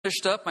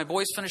My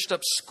boys finished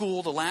up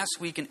school the last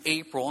week in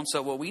April, and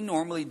so what we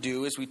normally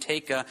do is we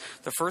take the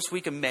first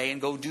week of May and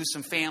go do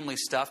some family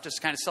stuff,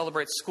 just kind of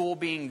celebrate school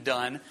being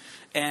done,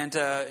 and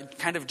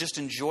kind of just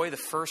enjoy the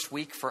first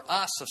week for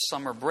us of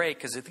summer break,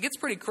 because it gets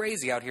pretty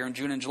crazy out here in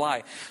June and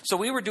July. So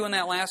we were doing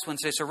that last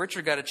Wednesday, so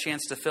Richard got a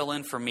chance to fill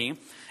in for me,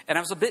 and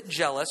I was a bit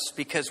jealous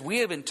because we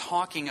have been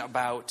talking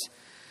about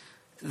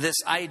this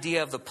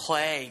idea of the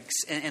plagues,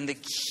 and the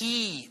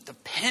key, the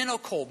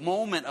pinnacle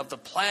moment of the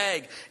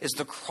plague is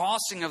the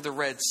crossing of the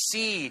Red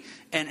Sea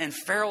and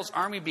Pharaoh's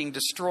army being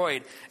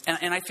destroyed.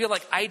 And I feel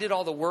like I did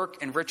all the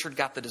work and Richard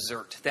got the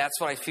dessert. That's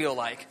what I feel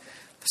like.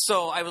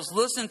 So I was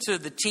listening to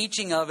the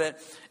teaching of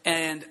it,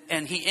 and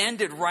he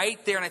ended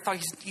right there, and I thought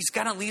he's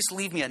got to at least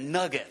leave me a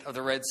nugget of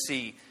the Red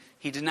Sea.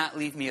 He did not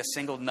leave me a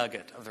single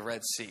nugget of the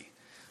Red Sea.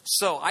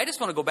 So I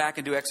just want to go back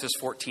and do Exodus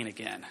 14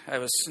 again.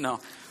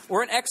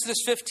 We're in Exodus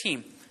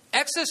 15.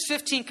 Exodus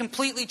 15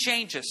 completely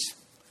changes.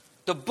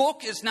 The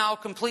book is now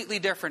completely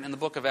different in the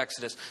book of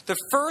Exodus. The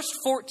first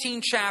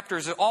 14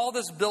 chapters are all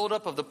this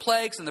buildup of the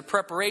plagues and the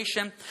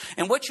preparation.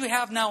 And what you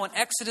have now in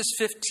Exodus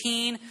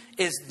 15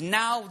 is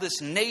now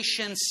this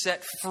nation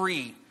set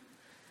free.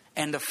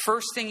 And the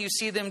first thing you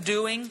see them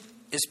doing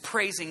is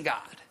praising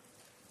God.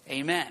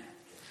 Amen.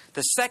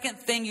 The second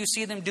thing you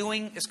see them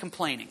doing is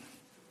complaining.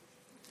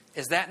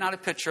 Is that not a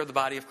picture of the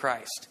body of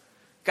Christ?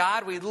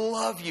 God, we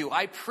love you.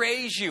 I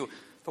praise you.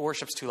 The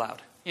worship's too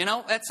loud.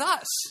 That's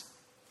us.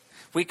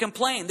 We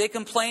complain. They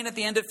complain at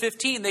the end of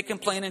 15. They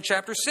complain in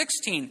chapter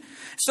 16.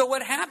 So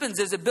what happens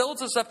is it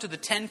builds us up to the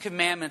 10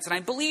 Commandments. And I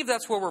believe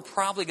that's where we're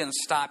probably going to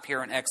stop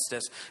here in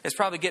Exodus. Is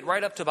probably get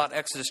right up to about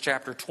Exodus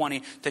chapter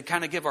 20 to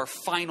kind of give our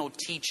final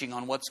teaching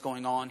on what's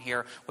going on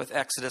here with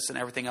Exodus and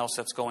everything else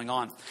that's going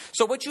on.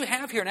 So what you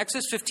have here in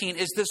Exodus 15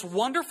 is this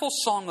wonderful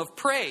song of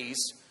praise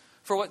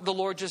for what the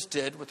Lord just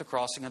did with the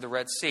crossing of the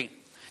Red Sea.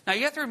 Now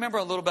you have to remember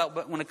a little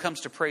bit when it comes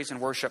to praise and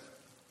worship.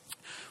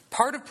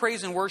 Part of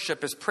praise and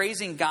worship is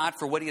praising God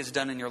for what He has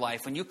done in your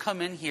life. When you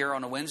come in here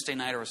on a Wednesday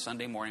night or a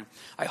Sunday morning,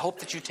 I hope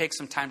that you take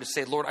some time to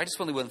say, Lord, I just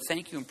really want to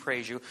thank you and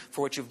praise you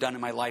for what you've done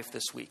in my life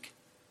this week.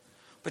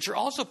 But you're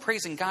also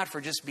praising God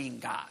for just being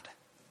God.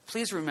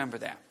 Please remember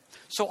that.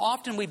 So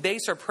often we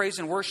base our praise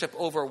and worship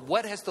over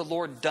what has the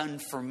Lord done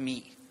for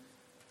me.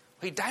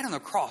 He died on the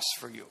cross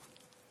for you.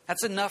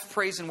 That's enough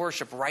praise and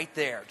worship right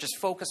there. Just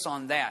focus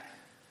on that.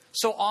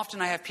 So often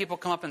I have people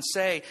come up and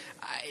say,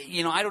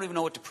 I don't even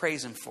know what to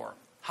praise Him for.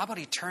 How about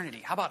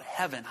eternity? How about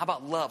heaven? How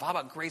about love? How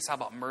about grace? How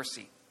about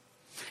mercy?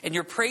 And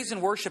your praise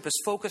and worship is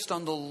focused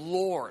on the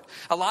Lord.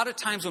 A lot of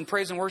times when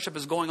praise and worship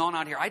is going on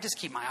out here, I just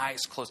keep my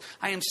eyes closed.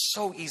 I am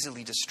so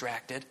easily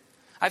distracted.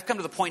 I've come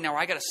to the point now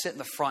where I got to sit in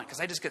the front because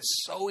I just get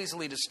so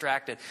easily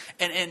distracted.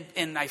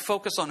 And I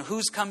focus on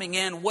who's coming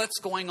in, what's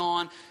going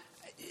on.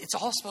 It's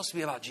all supposed to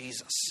be about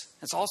Jesus.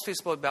 It's all supposed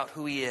to be about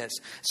who He is.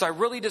 So I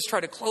really just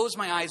try to close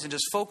my eyes and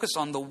just focus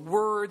on the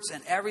words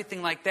and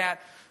everything like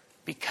that.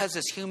 Because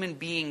as human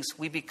beings,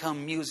 we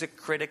become music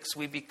critics.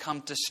 We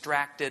become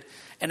distracted.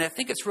 And I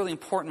think it's really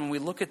important when we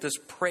look at this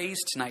praise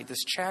tonight,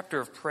 this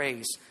chapter of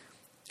praise.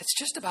 It's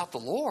just about the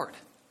Lord.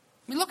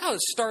 I mean, look how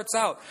it starts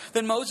out.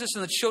 Then Moses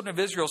and the children of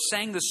Israel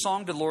sang this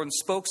song to the Lord and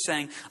spoke,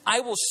 saying,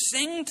 I will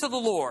sing to the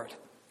Lord,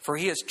 for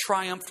He has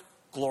triumphed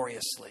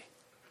gloriously.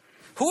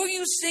 Who are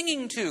you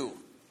singing to?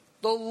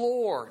 The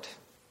Lord.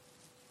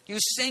 You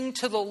sing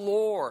to the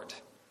Lord.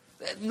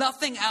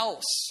 Nothing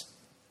else.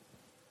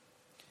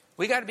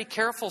 We got to be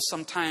careful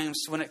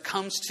sometimes when it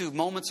comes to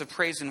moments of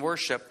praise and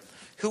worship.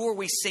 Who are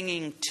we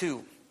singing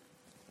to?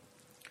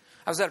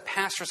 I was at a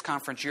pastor's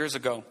conference years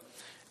ago.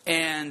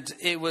 And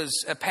it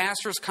was a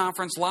pastor's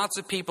conference, lots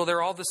of people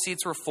there, all the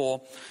seats were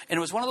full. And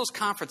it was one of those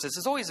conferences.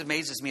 It always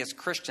amazes me as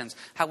Christians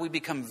how we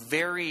become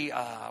very,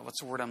 what's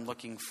the word I'm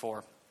looking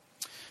for?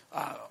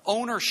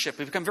 Ownership.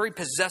 We become very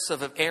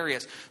possessive of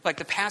areas. Like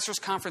the pastor's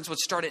conference would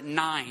start at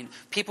 9.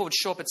 People would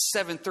show up at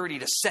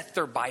 7:30 to set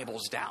their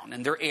Bibles down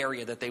in their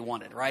area that they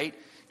wanted, right?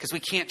 Because we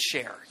can't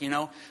share,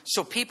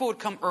 So people would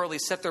come early,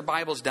 set their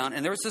Bibles down.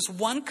 And there was this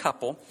one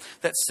couple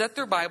that set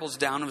their Bibles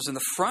down. It was in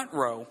the front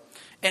row.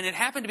 And it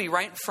happened to be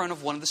right in front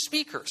of one of the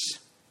speakers.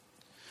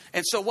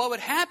 And so what would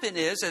happen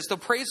is, as the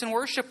praise and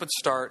worship would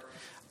start,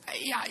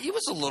 it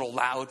was a little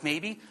loud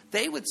maybe.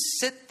 They would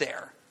sit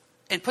there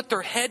and put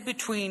their head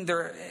between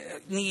their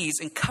knees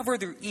and cover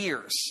their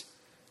ears.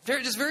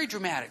 Just very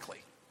dramatically.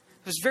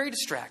 It was very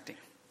distracting.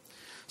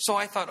 So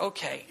I thought,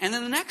 okay. And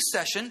then the next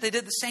session, they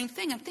did the same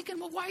thing. I'm thinking,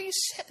 well, why are you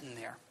sitting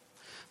there?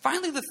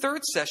 Finally, the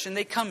third session,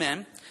 they come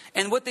in.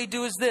 And what they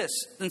do is this.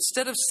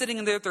 Instead of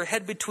sitting there with their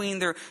head between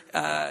their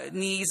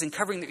knees and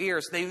covering their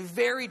ears, they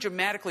very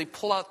dramatically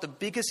pull out the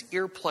biggest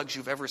earplugs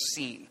you've ever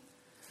seen.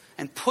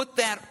 And put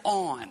that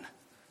on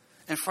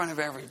in front of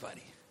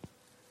everybody.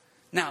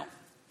 Now,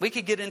 we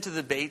could get into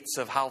debates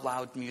of how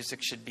loud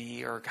music should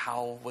be or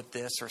how with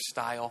this or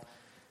style.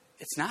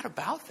 It's not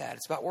about that.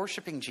 It's about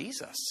worshiping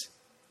Jesus.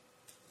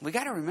 We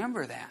got to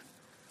remember that.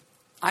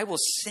 I will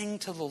sing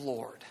to the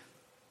Lord.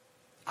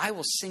 I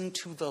will sing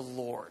to the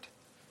Lord.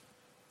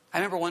 I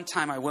remember one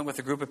time I went with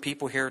a group of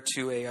people here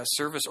to a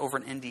service over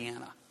in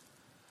Indiana.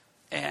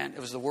 And it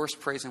was the worst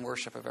praise and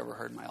worship I've ever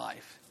heard in my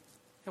life.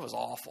 It was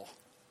awful.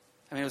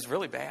 I mean, it was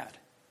really bad.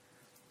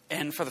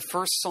 And for the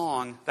first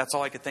song, that's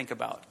all I could think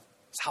about.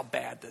 Is how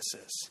bad this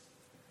is.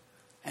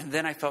 And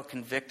then I felt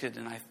convicted,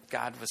 and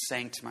God was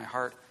saying to my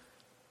heart,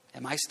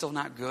 am I still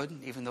not good,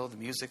 even though the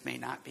music may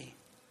not be?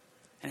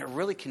 And it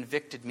really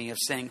convicted me of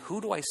saying,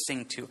 who do I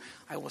sing to?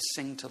 I will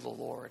sing to the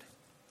Lord.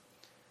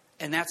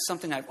 And that's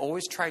something I've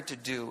always tried to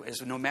do,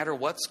 is no matter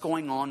what's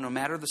going on, no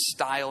matter the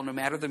style, no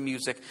matter the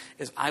music,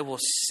 is I will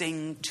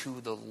sing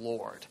to the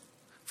Lord,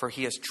 for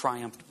he has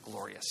triumphed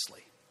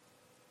gloriously.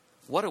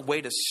 What a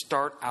way to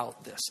start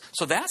out this.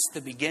 So that's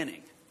the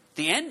beginning.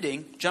 The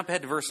ending, jump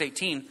ahead to verse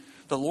 18,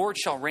 the Lord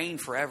shall reign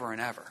forever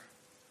and ever.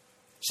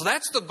 So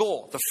that's the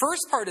goal. The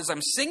first part is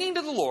I'm singing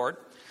to the Lord.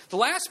 The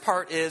last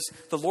part is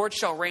the Lord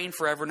shall reign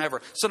forever and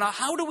ever. So now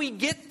how do we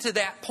get to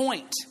that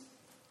point?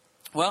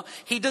 Well,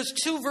 he does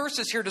 2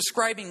 verses here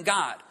describing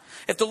God.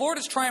 If the Lord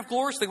has triumphed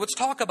gloriously, let's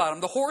talk about him.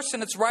 The horse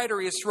and its rider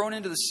he has thrown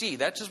into the sea.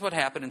 That's just what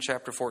happened in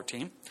chapter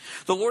 14.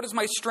 The Lord is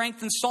my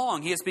strength and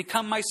song. He has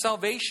become my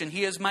salvation.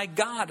 He is my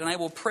God, and I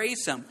will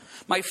praise him.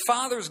 My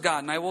Father's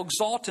God, and I will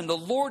exalt him. The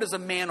Lord is a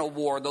man of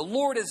war. The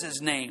Lord is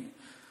his name.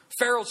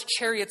 Pharaoh's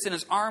chariots and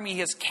his army he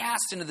has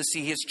cast into the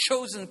sea. He has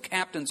chosen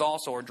captains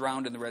also are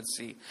drowned in the Red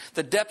Sea.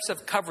 The depths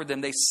have covered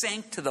them. They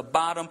sank to the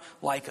bottom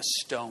like a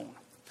stone.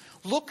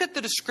 Look at the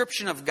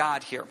description of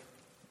God here.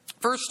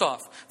 First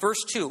off,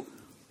 verse 2,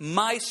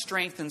 my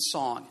strength and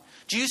song.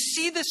 Do you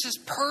see this as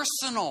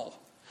personal?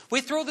 We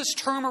throw this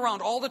term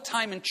around all the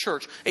time in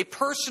church, a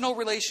personal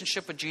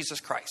relationship with Jesus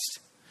Christ.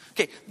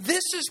 Okay,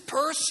 this is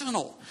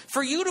personal.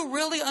 For you to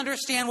really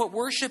understand what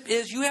worship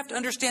is, you have to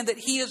understand that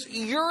he is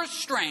your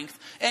strength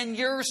and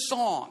your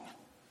song.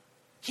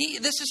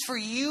 This is for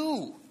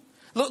you.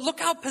 Look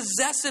how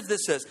possessive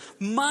this is.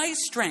 My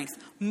strength,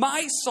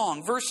 my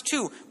song. Verse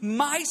 2,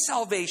 my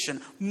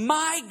salvation,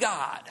 my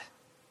God.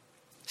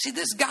 See,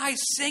 this guy's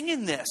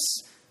singing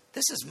this.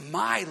 This is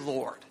my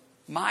Lord,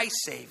 my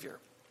Savior.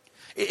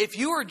 If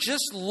you are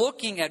just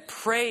looking at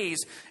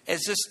praise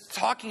as just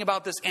talking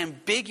about this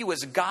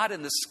ambiguous God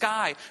in the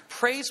sky,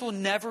 praise will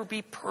never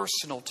be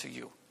personal to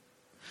you.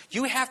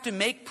 You have to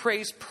make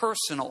praise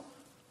personal.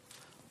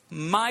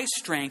 My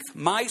strength,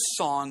 my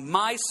song,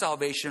 my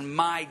salvation,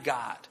 my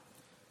God.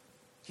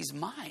 He's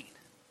mine.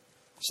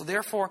 So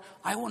therefore,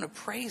 I want to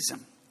praise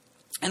him.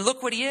 And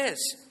look what he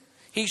is.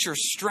 He's your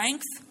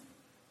strength.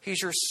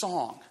 He's your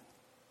song.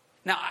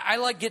 Now, I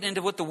like getting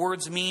into what the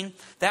words mean.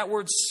 That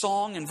word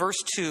song in verse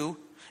 2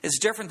 is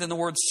different than the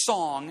word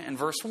song in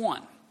verse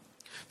 1.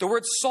 The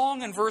word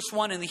song in verse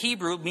 1 in the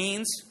Hebrew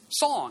means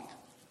song,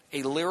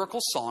 a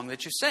lyrical song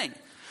that you sing.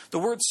 The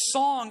word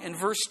song in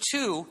verse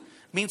 2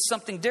 means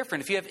something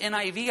different. If you have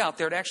NIV out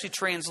there, it actually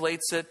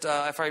translates it,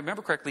 if I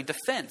remember correctly,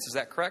 defense. Is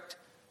that correct?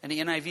 Any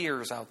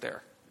NIVers out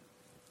there?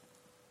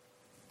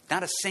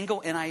 Not a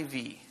single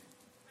NIV.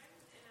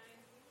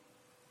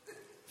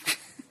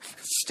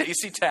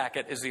 Stacy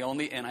Tackett is the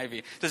only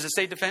NIV. Does it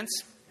say defense?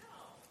 No.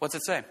 What's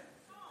it say?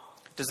 No.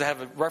 Does it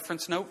have a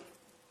reference note?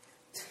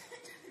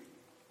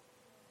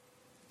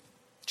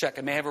 Check.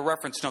 It may have a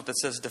reference note that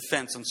says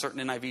defense in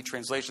certain NIV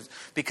translations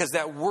because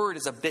that word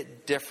is a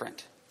bit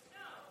different.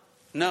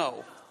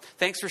 No.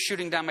 Thanks for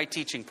shooting down my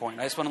teaching point.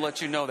 I just want to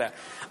let you know that.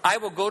 I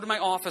will go to my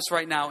office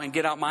right now and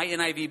get out my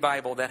NIV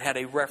Bible that had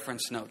a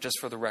reference note, just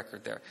for the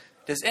record there.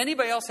 Does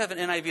anybody else have an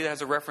NIV that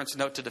has a reference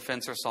note to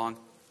defense or song?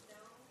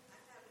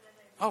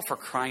 Oh, for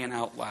crying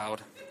out loud.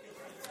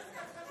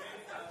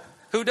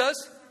 Who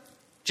does?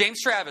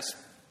 James Travis.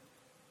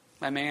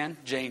 My man,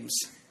 James.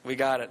 We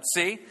got it.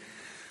 See?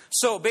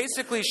 So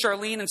basically,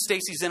 Charlene and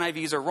Stacy's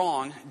NIVs are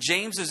wrong.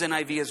 James's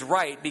NIV is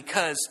right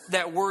because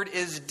that word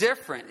is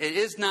different. It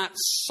is not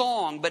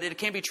song, but it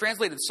can be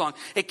translated song.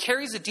 It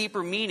carries a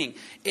deeper meaning.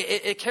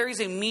 It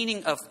carries a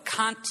meaning of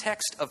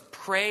context of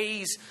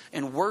praise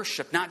and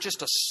worship, not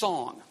just a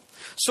song.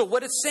 So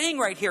what it's saying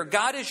right here,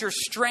 God is your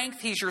strength,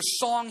 he's your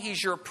song,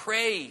 he's your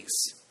praise.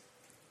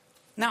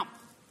 Now,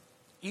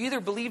 you either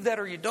believe that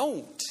or you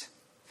don't.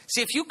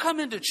 See, if you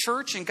come into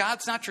church and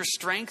God's not your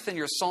strength and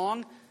your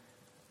song,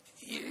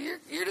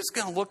 you're just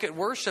going to look at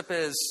worship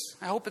as,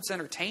 I hope it's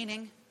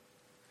entertaining.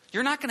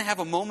 You're not going to have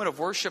a moment of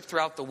worship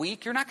throughout the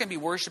week. You're not going to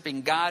be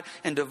worshiping God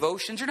in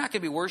devotions. You're not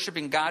going to be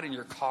worshiping God in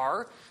your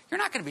car. You're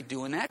not going to be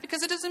doing that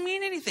because it doesn't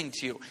mean anything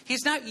to you.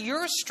 He's not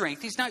your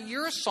strength. He's not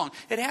your song.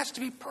 It has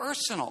to be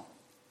personal.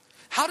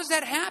 How does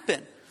that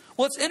happen?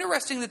 Well, it's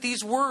interesting that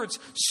these words,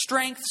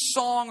 strength,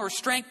 song, or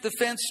strength,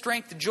 defense,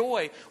 strength,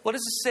 joy, what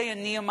does it say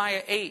in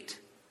Nehemiah 8?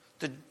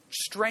 The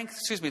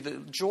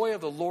joy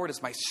of the Lord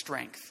is my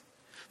strength.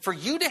 For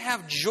you to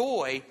have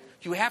joy,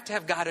 you have to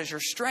have God as your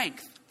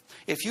strength.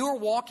 If you are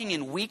walking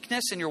in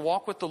weakness in your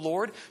walk with the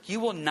Lord, you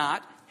will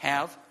not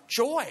have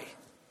joy.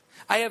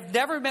 I have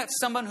never met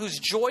someone who's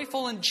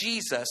joyful in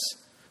Jesus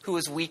who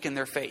is weak in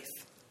their faith.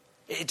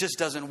 It just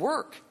doesn't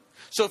work.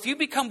 So if you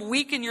become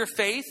weak in your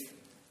faith,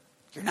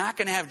 you're not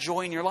going to have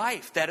joy in your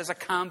life. That is a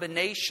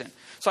combination.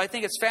 So I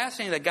think it's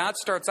fascinating that God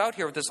starts out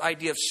here with this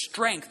idea of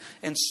strength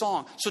and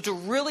song. So to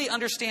really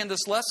understand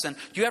this lesson,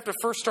 you have to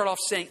first start off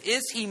saying,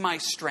 is he my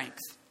strength?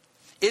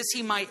 Is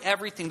he my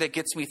everything that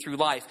gets me through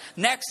life?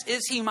 Next,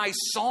 is he my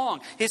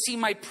song? Is he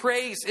my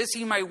praise? Is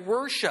he my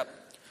worship?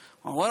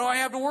 Well, what do I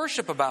have to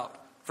worship about?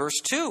 Verse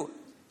 2,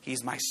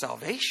 he's my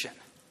salvation.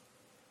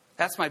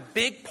 That's my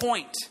big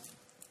point.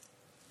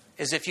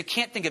 Is if you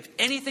can't think of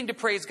anything to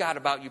praise God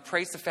about, you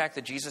praise the fact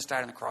that Jesus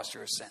died on the cross for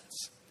your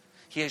sins.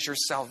 He is your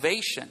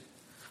salvation.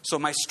 So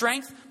my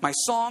strength, my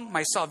song,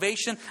 my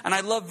salvation. And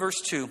I love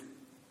verse 2.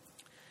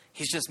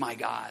 He's just my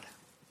God.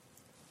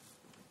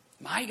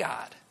 My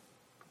God.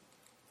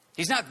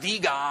 He's not the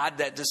God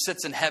that just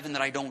sits in heaven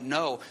that I don't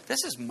know.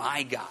 This is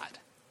my God.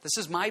 This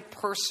is my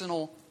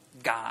personal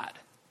God.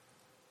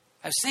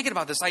 I was thinking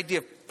about this idea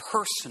of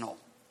personal.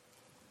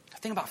 I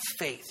think about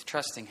faith,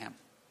 trusting him.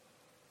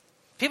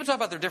 People talk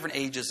about their different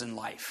ages in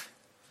life.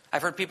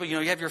 I've heard people, you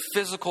have your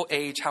physical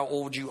age, how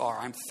old you are.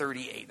 I'm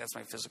 38. That's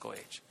my physical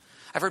age.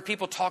 I've heard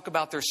people talk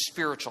about their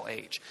spiritual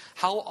age.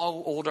 How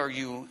old are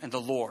you in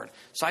the Lord?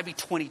 So I'd be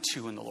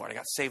 22 in the Lord. I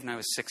got saved when I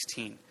was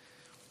 16.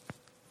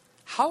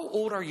 How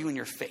old are you in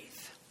your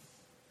faith?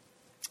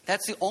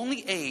 That's the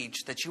only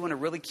age that you want to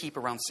really keep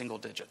around single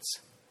digits.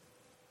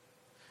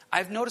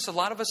 I've noticed a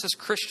lot of us as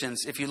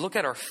Christians, if you look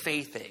at our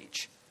faith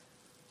age,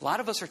 a lot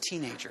of us are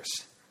teenagers.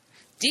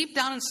 Deep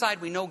down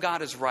inside, we know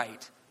God is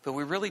right, but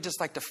we really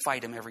just like to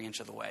fight him every inch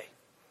of the way.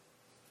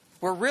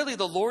 Where really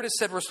the Lord has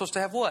said we're supposed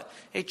to have what?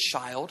 A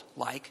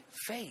childlike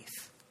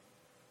faith.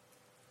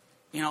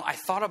 I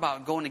thought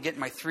about going to get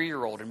my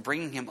 3-year-old and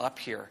bringing him up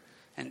here.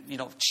 And,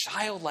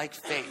 childlike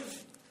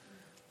faith.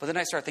 But then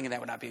I started thinking that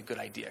would not be a good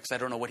idea because I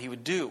don't know what he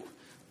would do.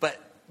 But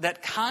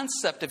that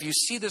concept, if you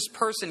see this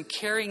person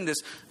carrying this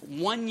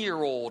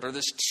 1-year-old or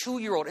this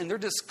 2-year-old and they're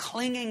just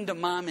clinging to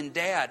mom and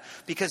dad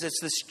because it's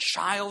this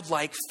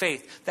childlike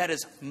faith. That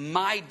is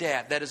my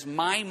dad. That is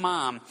my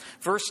mom.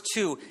 Verse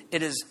 2,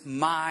 it is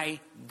my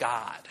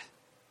God.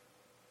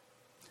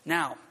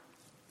 Now,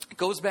 it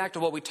goes back to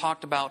what we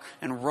talked about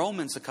in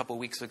Romans a couple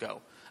weeks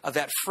ago. Of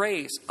that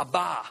phrase,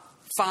 Abba,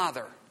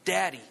 Father,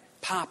 Daddy,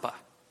 Papa.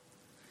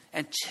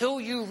 Until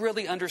you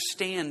really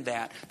understand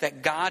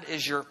that God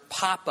is your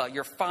papa,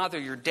 your father,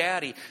 your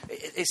daddy,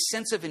 a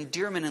sense of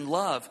endearment and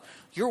love,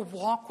 your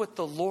walk with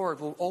the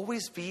Lord will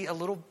always be a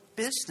little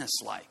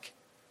businesslike.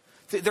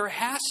 There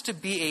has to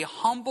be a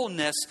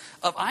humbleness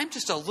of, I'm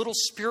just a little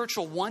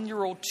spiritual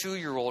 1-year-old,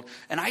 2-year-old,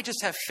 and I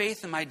just have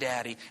faith in my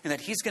daddy, and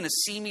that he's going to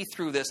see me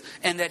through this,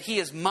 and that he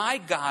is my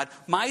God,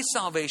 my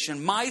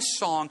salvation, my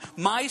song,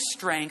 my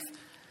strength.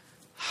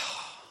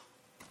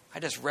 I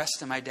just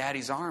rest in my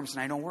daddy's arms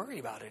and I don't worry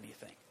about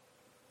anything.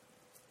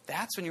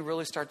 That's when you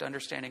really start to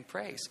understanding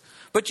praise.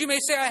 But you may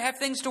say, I have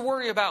things to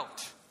worry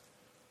about.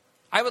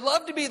 I would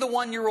love to be the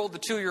 1-year-old, the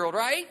 2-year-old,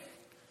 right?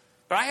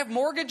 But I have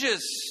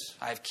mortgages.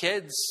 I have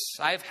kids.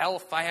 I have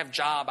health. I have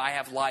job. I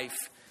have life.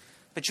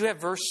 But you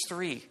have verse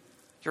 3.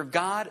 Your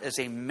God is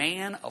a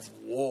man of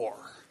war.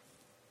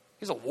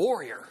 He's a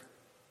warrior.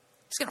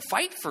 He's going to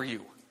fight for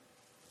you.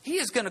 He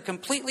is going to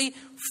completely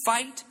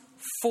fight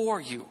for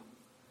you.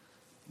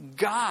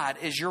 God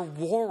is your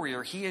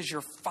warrior. He is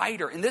your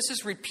fighter. And this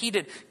is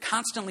repeated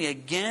constantly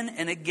again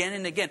and again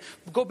and again.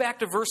 Go back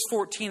to verse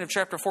 14 of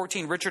chapter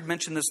 14. Richard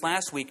mentioned this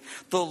last week.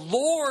 The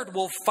Lord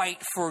will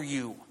fight for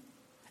you,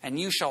 and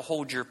you shall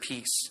hold your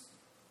peace.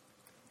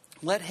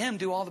 Let him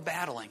do all the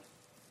battling.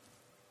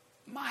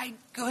 My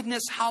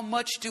goodness, how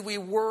much do we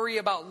worry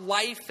about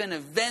life and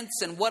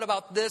events and what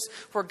about this?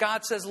 Where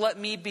God says, let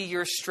me be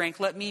your strength.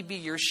 Let me be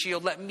your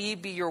shield. Let me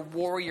be your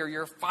warrior,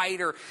 your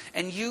fighter.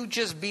 And you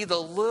just be the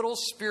little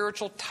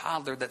spiritual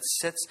toddler that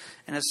sits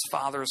in his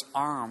father's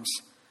arms.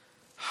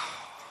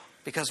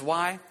 Because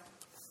why?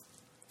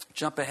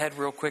 Jump ahead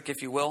real quick,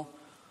 if you will.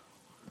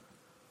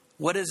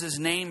 What is his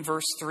name?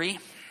 Verse 3.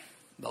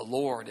 The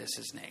Lord is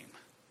his name.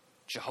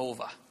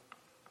 Jehovah.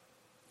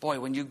 Boy,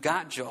 when you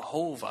got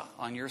Jehovah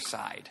on your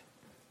side,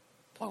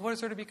 boy, what is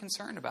there to be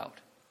concerned about?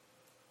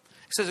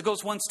 It says it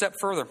goes one step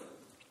further.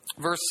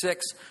 Verse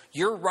 6,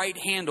 your right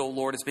hand, O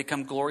Lord, has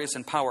become glorious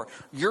in power.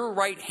 Your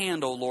right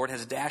hand, O Lord,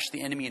 has dashed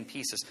the enemy in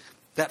pieces.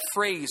 That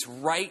phrase,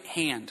 right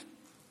hand,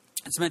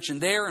 it's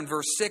mentioned there in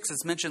verse 6.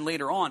 It's mentioned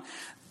later on.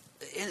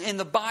 In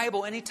the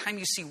Bible, anytime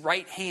you see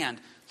right hand,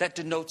 that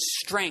denotes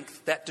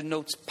strength. That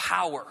denotes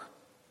power.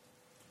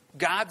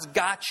 God's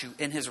got you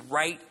in his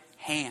right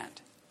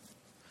hand.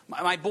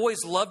 My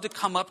boys love to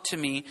come up to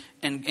me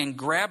and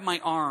grab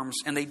my arms,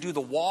 and they do the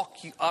walk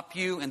up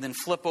you and then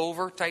flip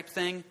over type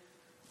thing.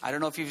 I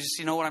don't know if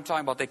you know what I'm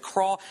talking about. They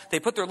crawl, they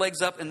put their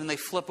legs up, and then they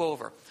flip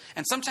over.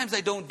 And sometimes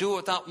they don't do it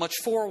without much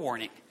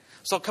forewarning.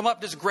 So they'll come up,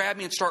 just grab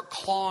me, and start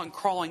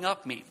crawling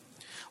up me.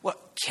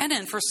 Well,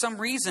 Kenan, for some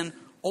reason,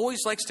 always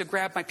likes to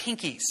grab my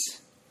pinkies.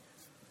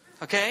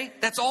 Okay?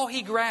 That's all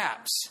he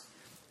grabs.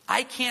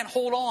 I can't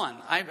hold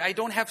on. I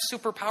don't have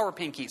superpower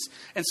pinkies.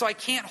 And so I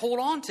can't hold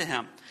on to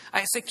him.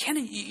 I say,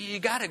 Kenan, you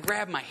got to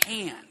grab my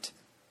hand.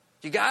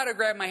 You got to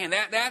grab my hand.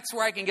 That's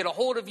where I can get a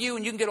hold of you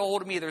and you can get a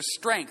hold of me. There's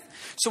strength.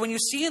 So when you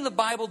see in the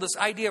Bible this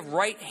idea of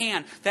right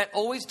hand, that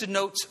always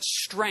denotes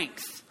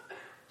strength.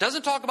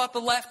 Doesn't talk about the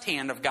left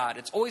hand of God.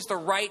 It's always the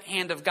right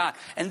hand of God.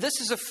 And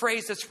this is a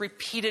phrase that's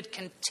repeated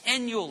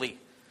continually.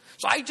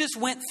 So I just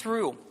went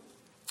through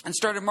and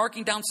started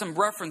marking down some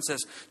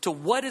references to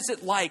what is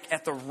it like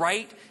at the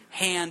right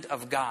hand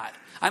of God.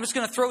 I'm just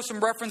going to throw some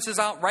references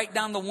out, write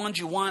down the ones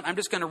you want. I'm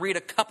just going to read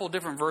a couple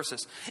different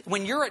verses.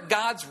 When you're at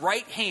God's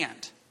right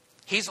hand,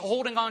 He's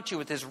holding on to you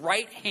with His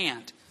right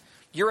hand.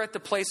 You're at the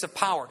place of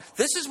power.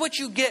 This is what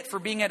you get for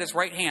being at His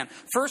right hand.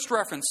 First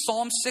reference,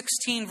 Psalm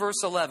 16,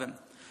 verse 11.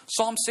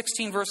 Psalm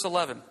 16, verse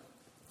 11.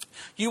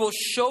 You will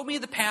show me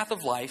the path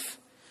of life,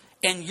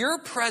 and your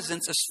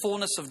presence is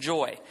fullness of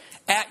joy.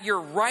 At your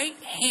right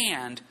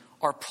hand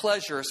are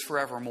pleasures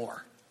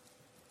forevermore.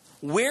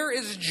 Where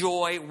is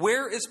joy?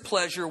 Where is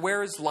pleasure?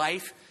 Where is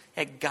life?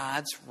 At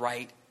God's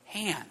right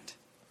hand.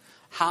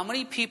 How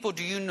many people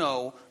do you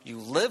know you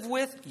live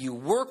with, you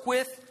work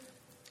with,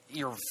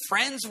 you're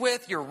friends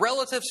with, your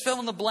relatives, fill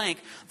in the blank?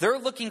 They're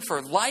looking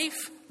for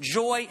life,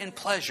 joy, and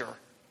pleasure,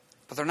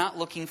 but they're not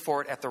looking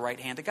for it at the right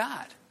hand of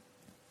God.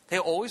 They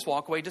always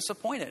walk away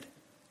disappointed.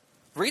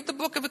 Read the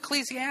book of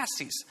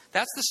Ecclesiastes.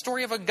 That's the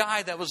story of a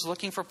guy that was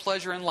looking for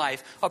pleasure in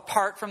life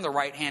apart from the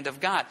right hand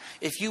of God.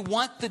 If you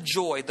want the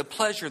joy, the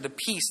pleasure, the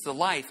peace, the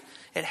life,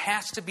 it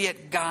has to be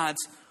at God's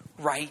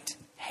right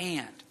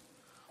hand.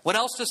 What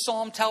else does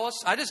Psalm tell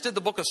us? I just did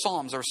the book of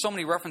Psalms. There are so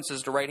many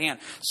references to right hand.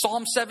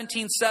 Psalm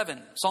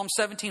 17:7. Psalm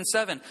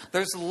 17:7.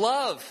 There's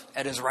love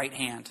at His right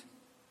hand.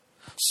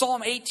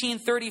 Psalm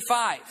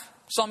 18:35.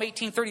 Psalm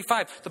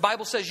 18:35. The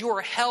Bible says you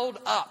are held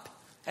up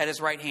at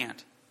His right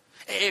hand.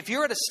 If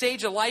you're at a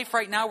stage of life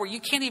right now where you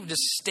can't even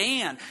just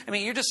stand, I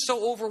mean, you're just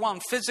so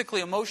overwhelmed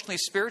physically, emotionally,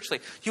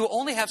 spiritually, you will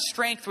only have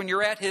strength when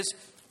you're at His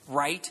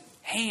right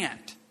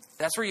hand.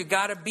 That's where you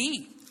got to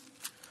be.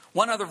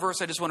 One other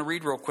verse I just want to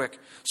read real quick.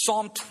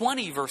 Psalm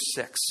 20, verse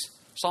 6.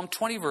 Psalm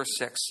 20, verse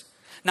 6.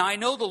 Now I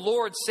know the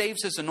Lord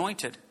saves His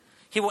anointed.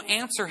 He will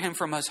answer him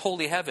from His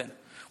holy heaven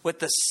with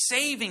the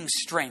saving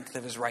strength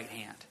of His right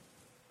hand.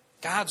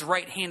 God's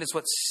right hand is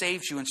what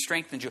saves you and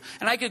strengthens you.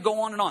 And I could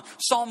go on and on.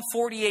 Psalm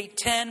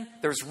 48:10,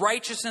 there's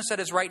righteousness at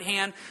His right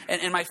hand.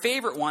 And my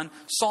favorite one,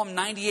 Psalm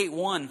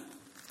 98:1,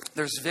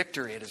 there's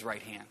victory at His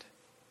right hand.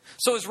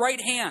 So His right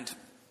hand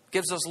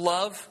gives us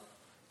love,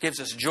 gives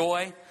us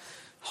joy,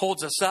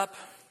 holds us up,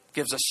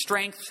 gives us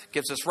strength,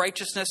 gives us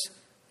righteousness,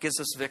 gives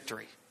us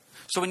victory.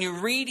 So when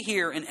you read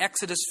here in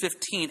Exodus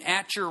 15,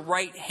 at your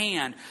right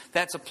hand,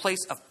 that's a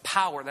place of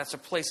power. That's a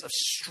place of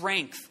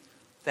strength.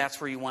 That's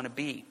where you want to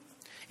be.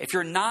 If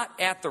you're not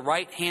at the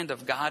right hand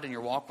of God in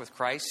your walk with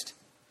Christ,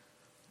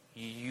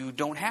 you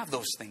don't have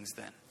those things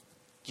then.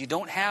 You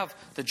don't have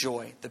the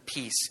joy, the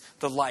peace,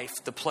 the life,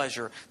 the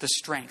pleasure, the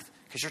strength,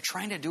 because you're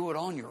trying to do it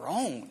on your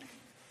own.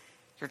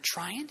 You're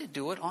trying to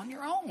do it on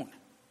your own.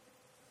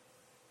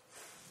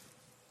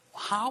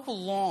 How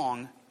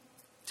long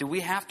do we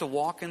have to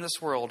walk in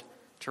this world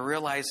to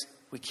realize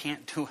we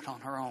can't do it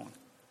on our own?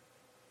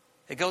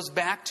 It goes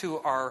back to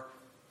our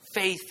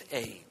faith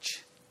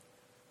age.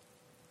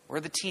 We're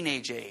the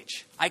teenage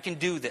age. I can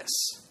do this.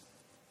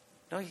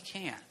 No, you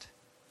can't.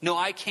 No,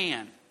 I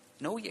can.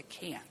 No, you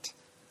can't.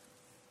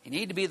 You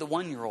need to be the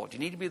 1-year-old. You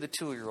need to be the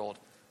 2-year-old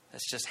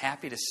that's just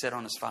happy to sit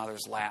on his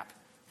father's lap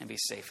and be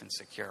safe and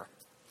secure.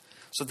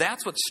 So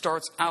that's what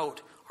starts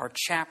out our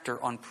chapter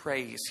on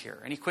praise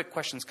here. Any quick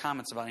questions,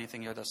 comments about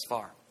anything here thus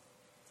far?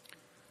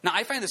 Now,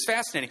 I find this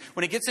fascinating.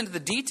 When it gets into the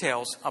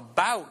details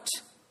about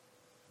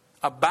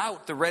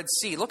the Red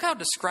Sea, look how it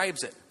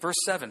describes it. Verse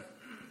 7.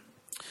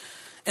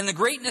 In the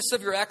greatness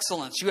of your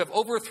excellence, you have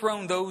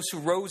overthrown those who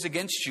rose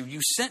against you.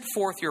 You sent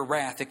forth your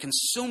wrath. It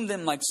consumed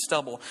them like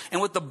stubble.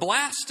 And with the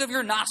blast of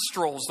your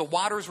nostrils, the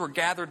waters were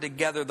gathered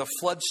together. The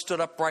flood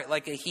stood upright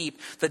like a heap.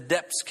 The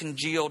depths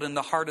congealed in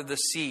the heart of the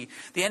sea.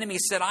 The enemy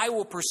said, I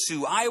will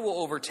pursue. I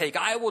will overtake.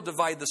 I will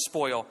divide the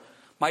spoil.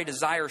 My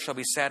desire shall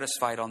be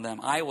satisfied on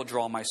them. I will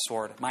draw my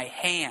sword. My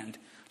hand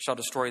shall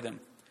destroy them.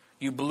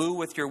 You blew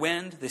with your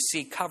wind. The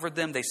sea covered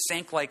them. They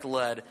sank like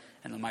lead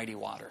in the mighty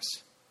waters.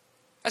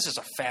 That's just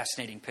a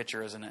fascinating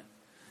picture, isn't it?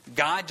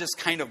 God just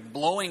kind of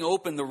blowing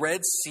open the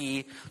Red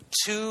Sea,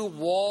 2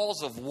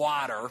 walls of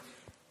water.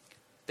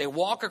 They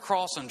walk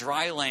across on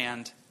dry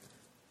land,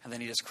 and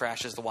then He just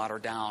crashes the water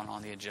down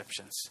on the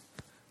Egyptians.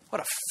 What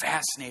a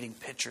fascinating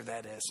picture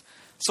that is.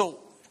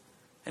 So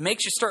it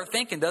makes you start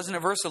thinking, doesn't it?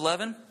 Verse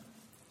 11,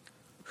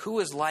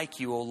 who is like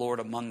you, O Lord,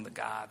 among the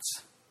gods?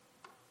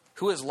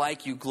 Who is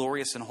like you,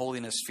 glorious in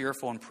holiness,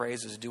 fearful in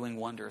praises, doing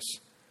wonders?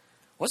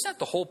 Wasn't that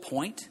the whole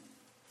point?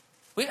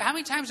 How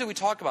many times did we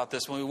talk about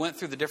this when we went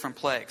through the different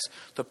plagues?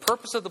 The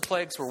purpose of the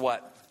plagues were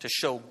what? To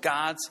show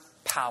God's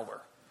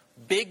power.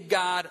 Big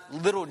God,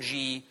 little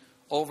g,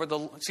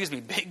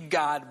 big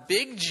God,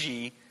 big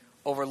G,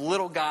 over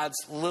little God's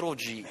little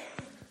g.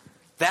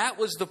 That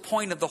was the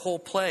point of the whole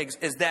plagues,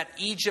 is that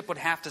Egypt would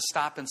have to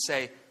stop and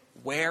say,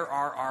 where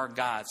are our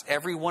gods?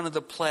 Every one of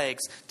the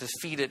plagues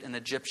defeated an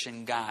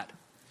Egyptian god.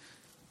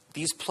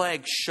 These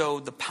plagues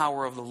showed the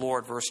power of the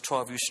Lord. Verse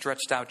 12, you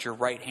stretched out your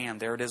right hand.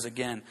 There it is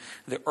again.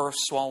 The earth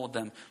swallowed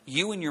them.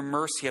 You in your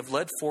mercy have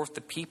led forth the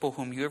people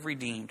whom you have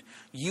redeemed.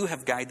 You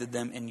have guided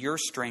them in your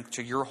strength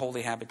to your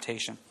holy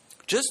habitation.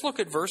 Just look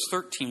at verse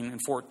 12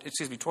 and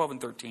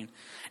 13.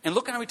 And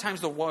look at how many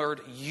times the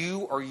word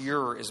you or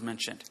your is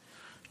mentioned.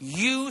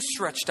 You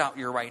stretched out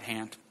your right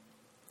hand.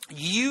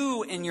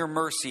 You in your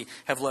mercy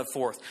have led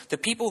forth. The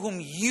people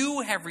whom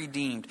you have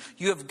redeemed,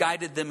 you have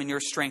guided them in your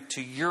strength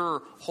to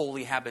your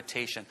holy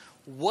habitation.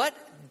 What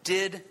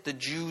did the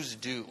Jews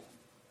do?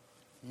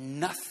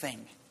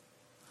 Nothing.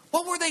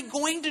 What were they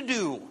going to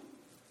do?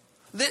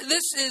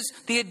 This is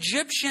the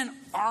Egyptian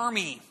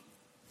army.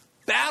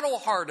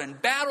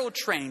 Battle-hardened,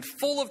 battle-trained,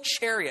 full of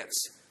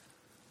chariots.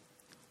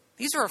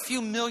 These are a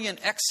few million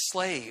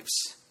ex-slaves.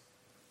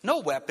 No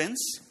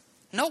weapons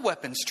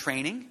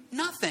training,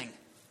 nothing.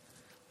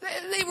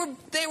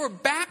 They were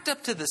backed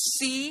up to the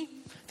sea.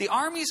 The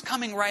army's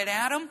coming right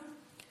at them.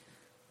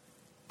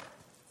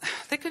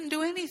 They couldn't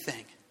do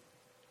anything.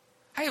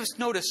 I have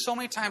noticed so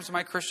many times in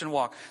my Christian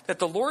walk that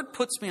the Lord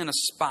puts me in a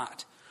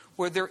spot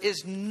where there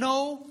is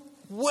no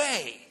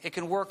way it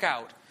can work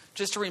out,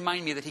 just to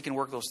remind me that He can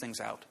work those things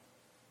out.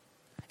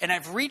 And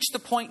I've reached the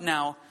point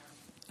now,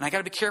 and I got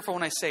to be careful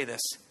when I say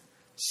this.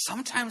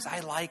 Sometimes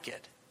I like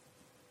it,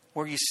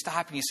 where you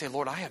stop and you say,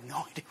 Lord, I have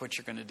no idea what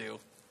you're going to do,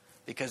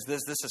 because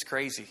this is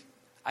crazy.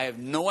 I have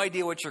no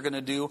idea what you're going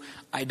to do.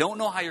 I don't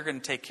know how you're going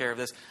to take care of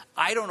this.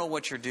 I don't know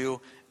what you're doing.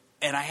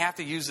 And I have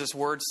to use this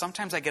word.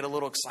 Sometimes I get a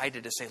little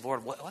excited to say,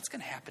 Lord, what's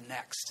going to happen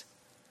next?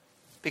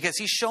 Because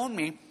He's shown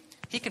me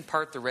He can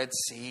part the Red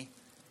Sea.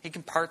 He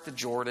can part the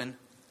Jordan.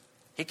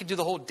 He can do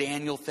the whole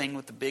Daniel thing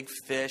with the big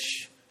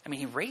fish. I mean,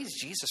 He raised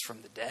Jesus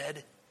from the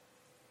dead.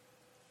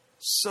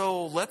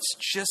 So let's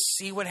just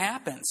see what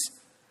happens.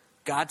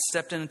 God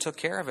stepped in and took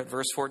care of it.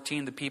 Verse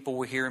 14, the people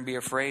will hear and be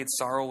afraid.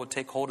 Sorrow will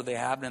take hold of the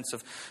inhabitants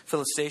of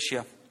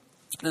Philistia.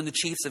 Then the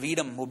chiefs of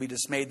Edom will be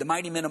dismayed. The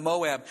mighty men of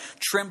Moab,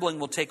 trembling,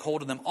 will take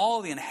hold of them.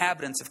 All the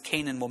inhabitants of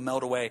Canaan will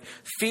melt away.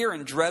 Fear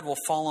and dread will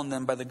fall on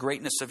them by the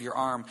greatness of your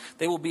arm.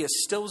 They will be as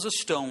still as a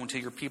stone till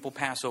your people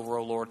pass over,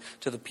 O Lord,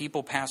 to the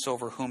people pass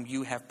over whom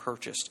you have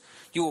purchased.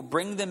 You will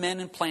bring them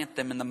in and plant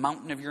them in the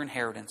mountain of your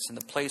inheritance, in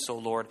the place, O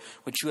Lord,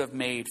 which you have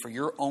made for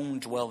your own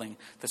dwelling,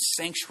 the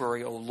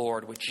sanctuary, O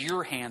Lord, which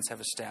your hands have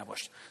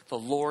established. The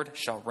Lord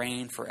shall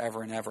reign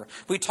forever and ever.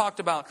 We talked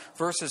about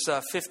verses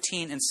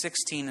 15 and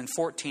 16 and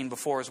 14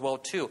 before as well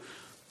too.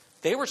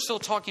 They were still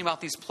talking about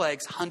these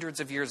plagues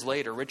hundreds of years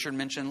later. Richard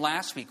mentioned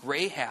last week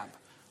Rahab,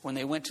 when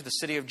they went to the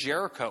city of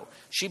Jericho.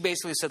 She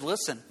basically said,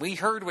 listen, we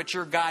heard what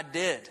your God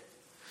did.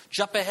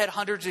 Jump ahead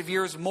hundreds of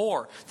years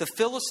more. The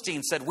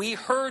Philistines said, we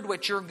heard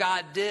what your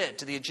God did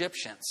to the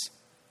Egyptians.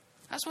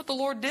 That's what the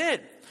Lord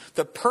did.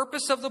 The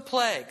purpose of the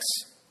plagues.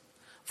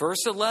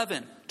 Verse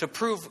 11, to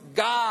prove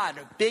God,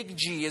 big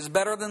G, is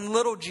better than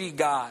little g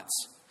gods.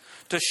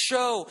 To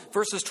show,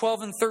 verses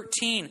 12 and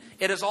 13,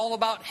 it is all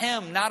about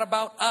Him, not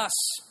about us.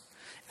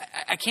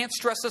 I can't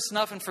stress this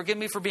enough, and forgive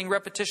me for being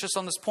repetitious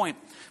on this point.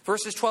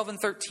 Verses 12 and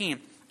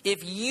 13.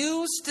 If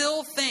you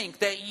still think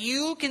that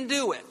you can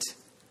do it,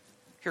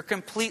 you're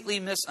completely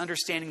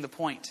misunderstanding the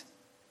point.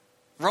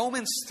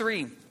 Romans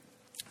 3.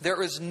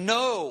 There is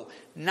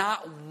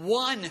not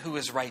one who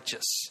is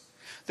righteous.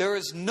 There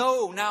is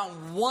not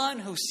one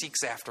who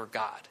seeks after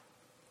God.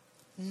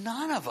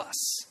 None of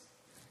us.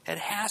 It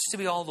has to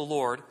be all the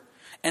Lord.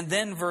 And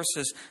then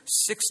verses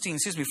 14,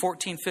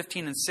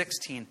 15, and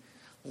 16.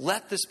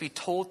 Let this be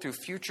told through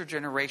future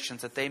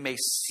generations that they may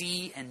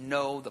see and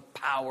know the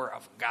power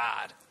of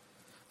God.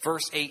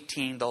 Verse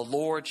 18, the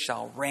Lord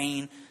shall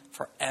reign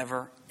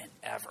forever and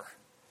ever.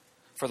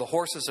 For the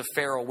horses of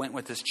Pharaoh went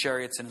with his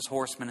chariots and his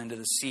horsemen into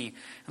the sea,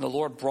 and the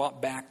Lord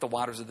brought back the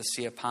waters of the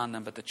sea upon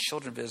them. But the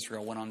children of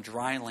Israel went on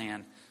dry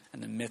land in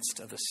the midst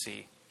of the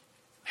sea.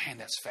 Man,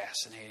 that's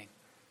fascinating.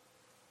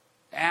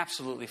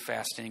 Absolutely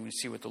fascinating when you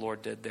see what the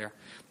Lord did there.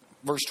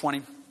 Verse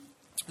 20.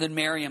 Then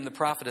Miriam, the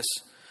prophetess,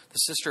 the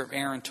sister of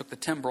Aaron, took the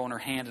timbrel in her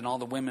hand, and all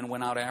the women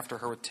went out after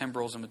her with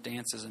timbrels and with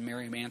dances. And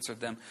Miriam answered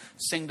them,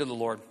 sing to the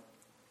Lord,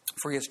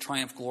 for He has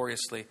triumphed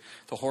gloriously.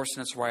 The horse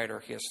and its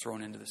rider He has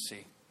thrown into the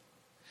sea.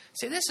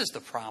 See, this is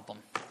the problem.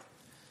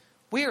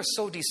 We are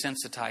so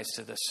desensitized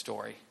to this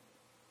story.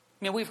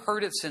 I mean, we've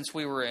heard it since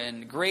we were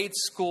in grade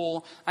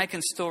school. I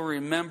can still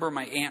remember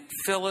my Aunt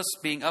Phyllis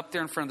being up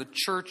there in front of the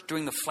church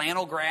doing the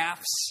flannel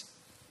graphs.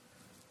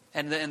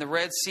 And the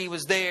Red Sea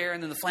was there,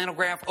 and then the flannel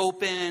graph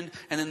opened,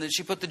 and then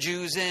she put the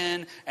Jews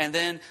in, and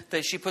then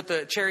she put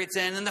the chariots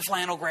in, and the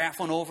flannel graph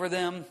went over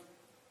them.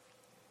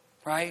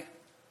 Right?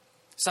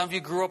 Some of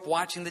you grew up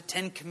watching the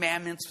Ten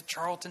Commandments with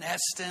Charlton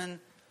Heston.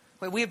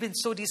 We have been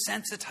so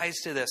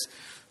desensitized to this.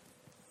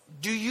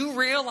 Do you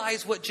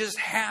realize what just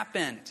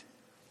happened?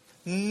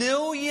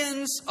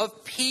 Millions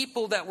of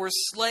people that were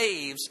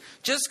slaves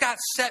just got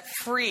set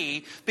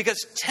free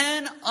because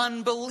 10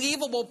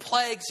 unbelievable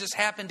plagues just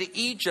happened to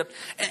Egypt.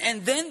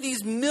 And then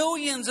these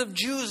millions of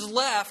Jews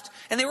left,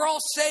 and they were all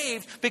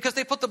saved because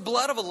they put the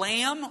blood of a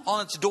lamb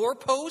on its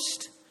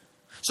doorpost.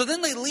 So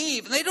then they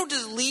leave, and they don't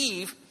just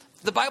leave.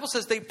 The Bible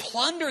says they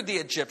plundered the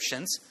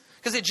Egyptians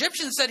because the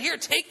Egyptians said, here,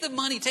 take the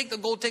money, take the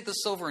gold, take the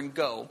silver, and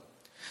go.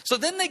 So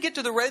then they get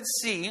to the Red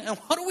Sea, and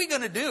what are we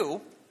going to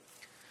do?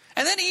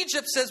 And then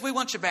Egypt says, we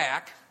want you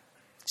back.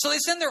 So they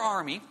send their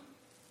army.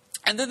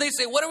 And then they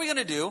say, what are we going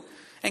to do?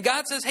 And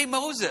God says, hey,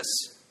 Moses,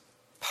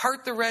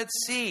 part the Red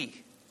Sea.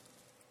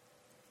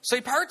 So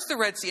he parts the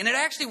Red Sea, and it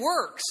actually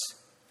works.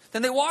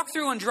 Then they walk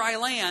through on dry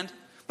land,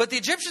 but the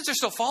Egyptians are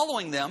still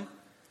following them.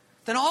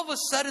 Then all of a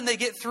sudden they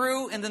get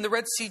through, and then the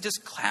Red Sea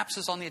just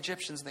collapses on the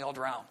Egyptians, and they all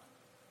drown.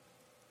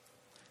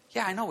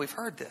 Yeah, I know, we've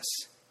heard this.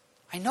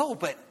 I know,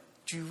 but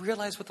do you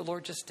realize what the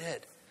Lord just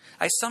did?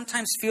 I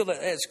sometimes feel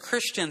that as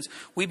Christians,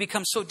 we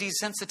become so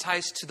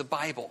desensitized to the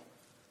Bible.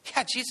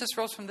 Yeah, Jesus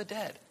rose from the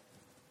dead.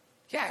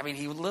 Yeah, I mean,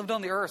 he lived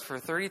on the earth for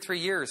 33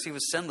 years. He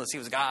was sinless. He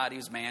was God. He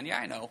was man. Yeah,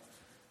 I know.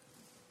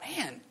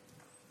 Man,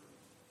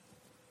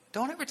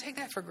 don't ever take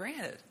that for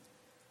granted.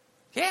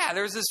 Yeah,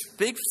 there was this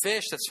big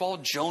fish that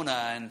swallowed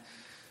Jonah, and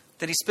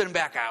then he spit him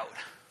back out.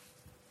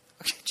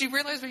 Okay, did you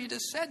realize what you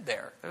just said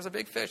there? There was a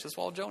big fish that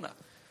swallowed Jonah.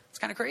 It's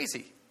kind of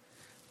crazy.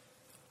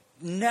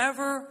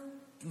 Never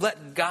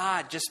let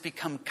God just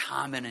become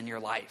common in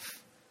your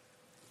life.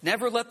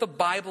 Never let the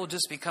Bible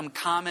just become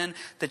common,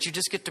 that you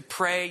just get to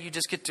pray, you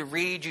just get to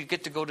read, you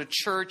get to go to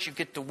church, you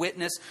get to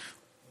witness.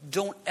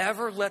 Don't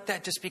ever let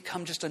that just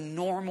become just a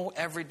normal,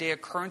 everyday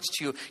occurrence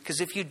to you.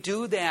 Because if you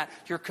do that,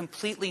 you're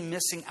completely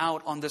missing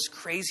out on this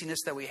craziness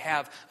that we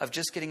have of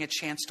just getting a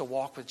chance to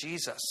walk with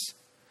Jesus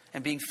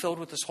and being filled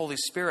with this Holy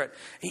Spirit.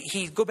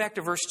 Go back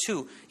to verse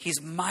 2.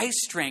 He's my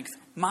strength,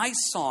 my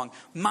song,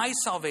 my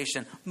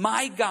salvation,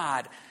 my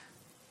God.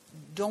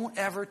 Don't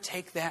ever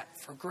take that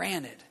for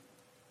granted.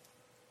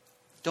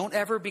 Don't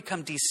ever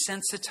become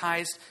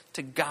desensitized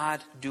to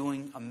God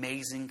doing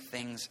amazing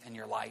things in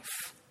your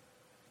life.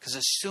 Because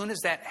as soon as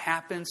that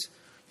happens,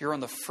 you're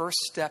on the first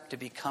step to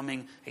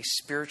becoming a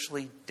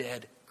spiritually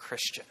dead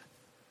Christian.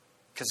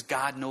 Because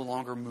God no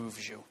longer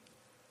moves you.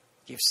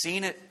 You've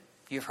seen it.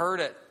 You've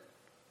heard it.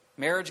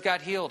 Marriage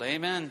got healed.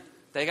 Amen.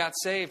 They got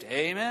saved.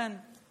 Amen.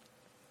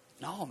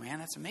 No, man,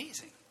 that's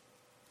amazing.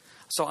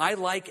 So I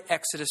like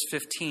Exodus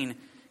 15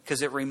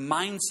 because it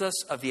reminds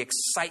us of the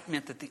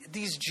excitement that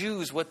these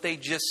Jews, what they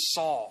just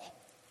saw.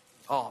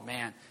 Oh,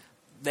 man.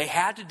 They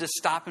had to just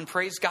stop and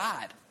praise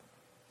God.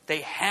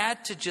 They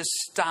had to just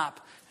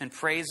stop and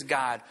praise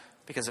God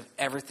because of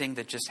everything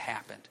that just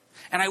happened.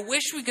 And I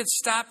wish we could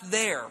stop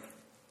there.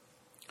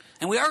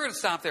 And we are going to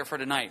stop there for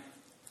tonight.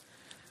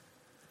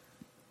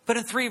 But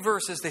in 3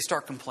 verses, they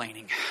start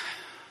complaining.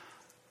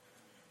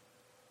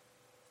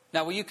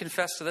 Now, will you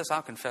confess to this?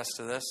 I'll confess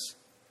to this.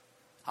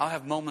 I'll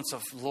have moments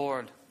of,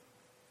 Lord,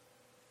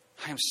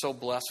 I am so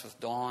blessed with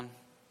Dawn,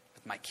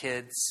 with my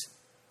kids,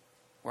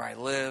 where I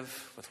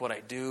live, with what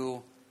I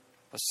do,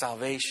 with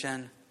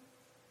salvation.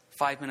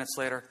 5 minutes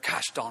later,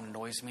 gosh, Dawn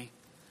annoys me.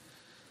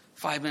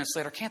 5 minutes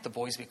later, can't the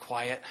boys be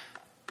quiet?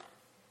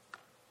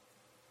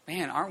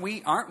 Man, aren't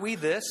we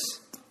this?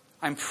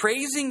 I'm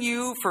praising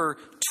you for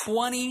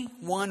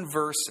 21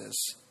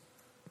 verses.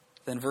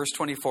 Then verse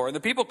 24, and the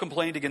people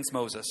complained against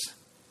Moses.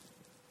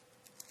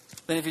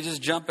 Then if you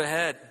just jump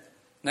ahead,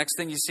 next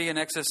thing you see in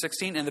Exodus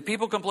 16, and the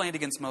people complained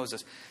against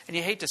Moses. And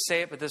you hate to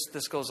say it, but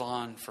this goes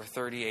on for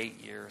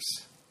 38 years.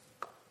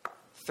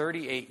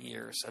 38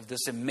 years of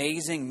this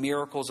amazing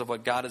miracles of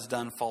what God has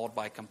done, followed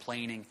by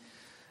complaining.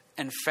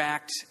 In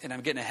fact, and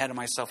I'm getting ahead of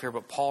myself here,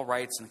 but Paul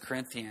writes in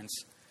Corinthians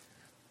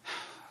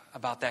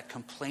about that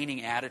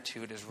complaining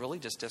attitude is really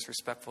just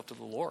disrespectful to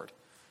the Lord.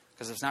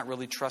 Because it's not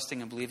really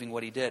trusting and believing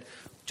what he did.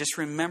 Just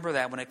remember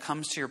that when it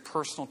comes to your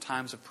personal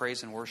times of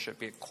praise and worship,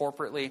 be it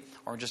corporately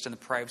or just in the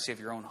privacy of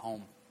your own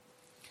home.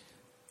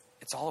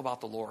 It's all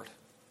about the Lord.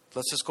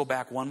 Let's just go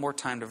back one more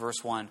time to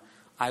verse 1.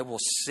 I will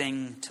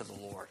sing to the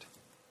Lord,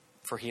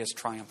 for he has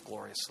triumphed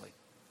gloriously.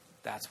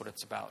 That's what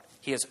it's about.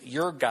 He is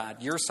your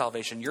God, your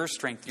salvation, your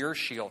strength, your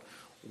shield.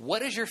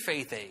 What is your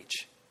faith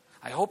age?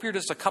 I hope you're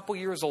just a couple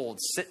years old,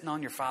 sitting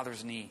on your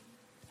father's knee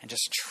and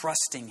just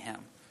trusting him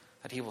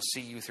that he will see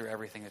you through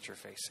everything that you're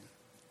facing.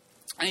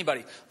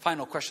 Anybody,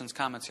 final questions,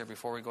 comments here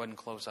before we go ahead and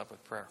close up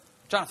with prayer?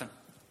 Jonathan.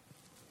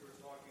 You were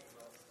talking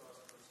about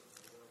trust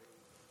versus worry.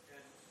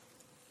 And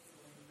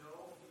we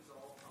know he's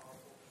all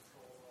powerful,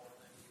 controls all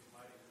things, he's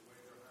mighty, his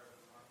ways are higher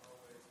than our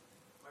ways.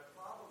 My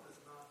problem is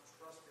not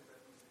trusting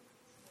that he's in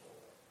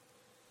control.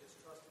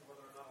 It's trusting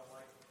whether or not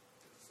I like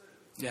the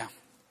decision. Yeah.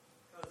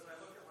 Because I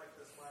look at like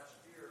this last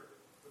year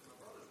with my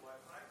brother's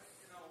wife, I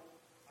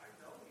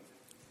know he's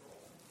in control,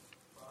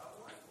 but I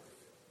don't like what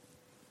he did.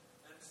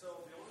 And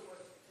so the only way,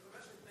 because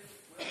eventually things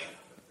will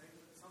happen. Things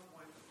at some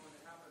point are going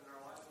to happen in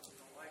our lives that we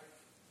don't like.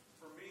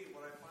 For me,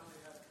 what I finally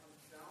had to come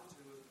down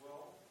to is,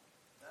 well,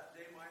 that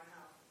day might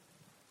happen.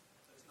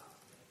 It's not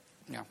today.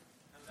 Yeah.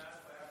 And that's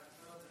why I have to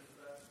tell them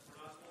that we're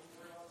not supposed to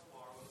worry about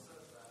tomorrow. It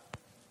says that.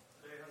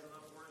 Today has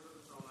enough worries of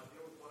its own. I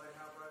deal with what I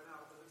have right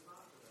now because it's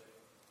not today.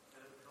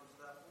 And if it comes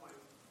to that point,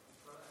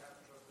 I have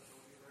to trust that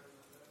he'll be there in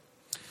that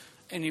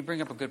day. And you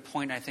bring up a good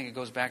point. I think it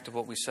goes back to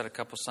what we said a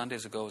couple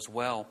Sundays ago as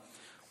well,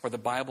 where the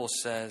Bible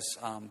says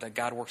that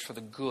God works for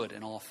the good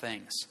in all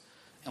things.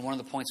 And one of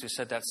the points we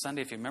said that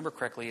Sunday, if you remember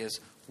correctly, is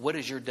what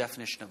is your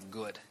definition of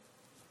good?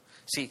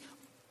 See,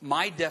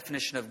 my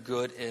definition of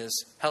good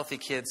is healthy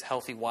kids,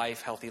 healthy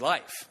wife, healthy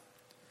life.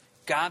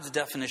 God's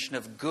definition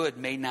of good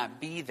may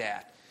not be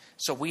that.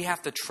 So we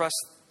have to trust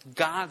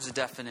God's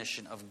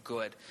definition of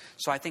good.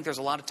 So I think there's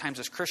a lot of times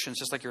as Christians,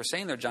 just like you were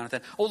saying there,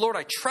 Jonathan, oh Lord,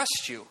 I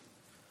trust you,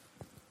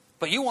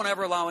 but you won't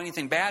ever allow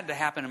anything bad to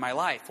happen in my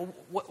life. Well,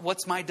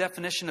 what's my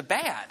definition of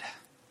bad?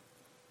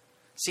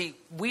 See,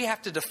 we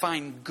have to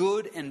define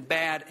good and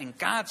bad in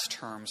God's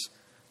terms,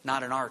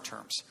 not in our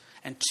terms.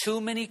 And too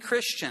many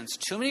Christians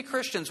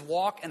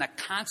walk in a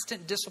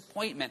constant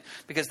disappointment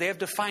because they have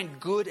defined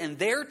good in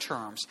their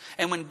terms.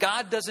 And when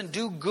God doesn't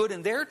do good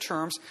in their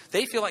terms,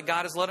 they feel like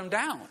God has let them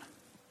down.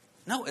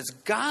 No, it's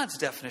God's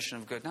definition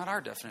of good, not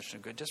our definition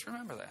of good. Just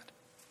remember that.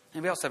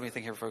 Anybody else have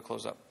anything here before we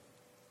close up?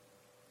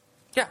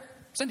 Yeah,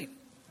 Cindy.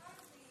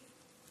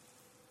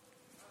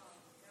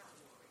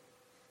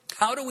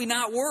 How do we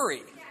not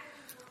worry?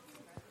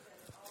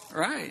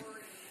 Right.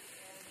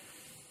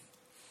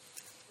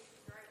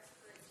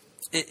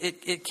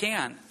 It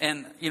can.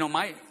 And,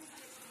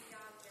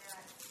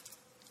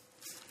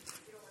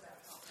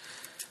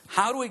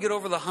 how do we get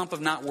over the hump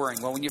of not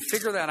worrying? Well, when you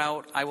figure that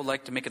out, I would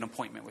like to make an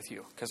appointment with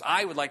you. Because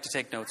I would like to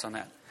take notes on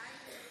that.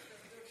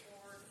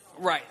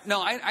 Right.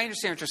 No, I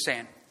understand what you're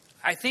saying.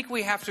 I think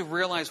we have to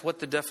realize what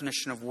the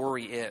definition of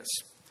worry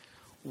is.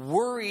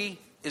 Worry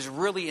is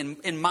really,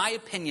 in my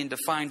opinion,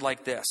 defined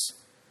like this.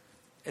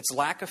 It's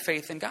lack of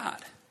faith in God.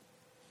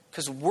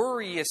 Because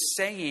worry is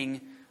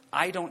saying,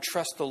 I don't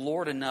trust the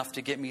Lord enough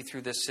to get me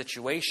through this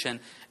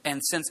situation.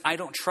 And since I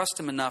don't trust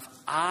Him enough,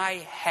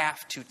 I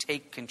have to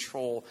take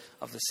control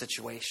of the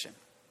situation.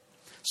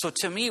 So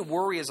to me,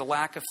 worry is a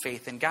lack of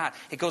faith in God.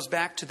 It goes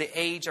back to the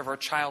age of our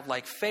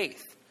childlike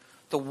faith.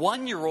 The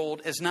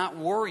 1-year-old is not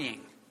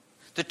worrying.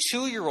 The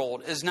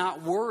 2-year-old is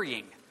not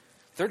worrying.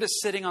 They're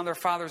just sitting on their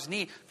father's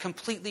knee,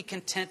 completely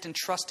content and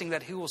trusting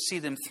that He will see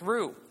them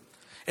through.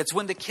 It's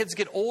when the kids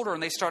get older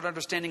and they start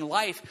understanding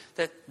life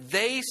that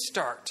they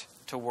start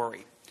to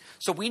worry.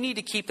 So we need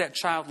to keep that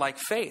childlike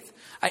faith.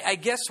 I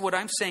guess what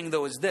I'm saying,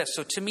 though, is this.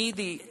 So to me,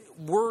 the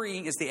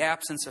worrying is the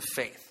absence of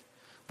faith.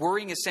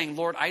 Worrying is saying,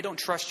 Lord, I don't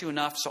trust you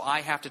enough, so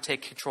I have to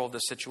take control of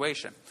this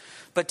situation.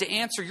 But to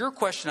answer your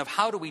question of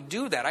how do we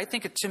do that, I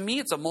think to me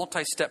it's a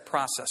multi-step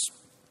process.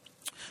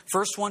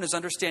 First one is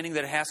understanding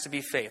that it has to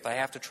be faith. I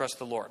have to trust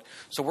the Lord.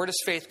 So where does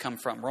faith come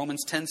from?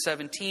 Romans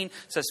 10:17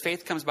 says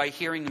faith comes by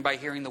hearing and by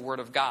hearing the Word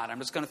of God. I'm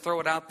just going to throw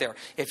it out there.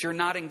 If you're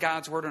not in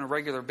God's Word on a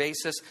regular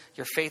basis,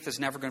 your faith is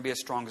never going to be as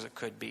strong as it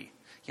could be.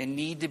 You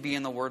need to be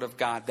in the Word of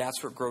God.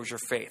 That's what grows your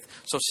faith.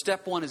 So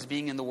step one is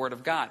being in the Word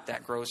of God.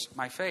 That grows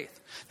my faith.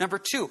 Number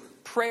 2,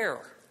 prayer.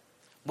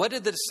 What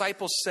did the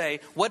disciples say?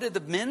 What did the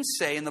men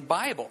say in the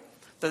Bible?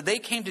 That they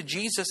came to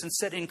Jesus and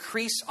said,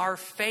 increase our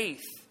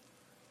faith.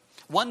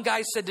 One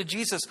guy said to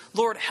Jesus,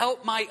 Lord,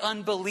 help my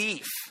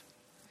unbelief.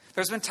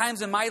 There's been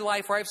times in my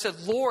life where I've said,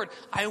 Lord,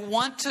 I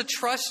want to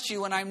trust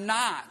you and I'm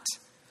not.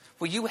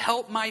 Will you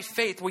help my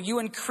faith? Will you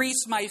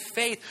increase my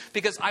faith?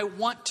 Because I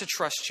want to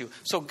trust you.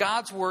 So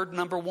God's word,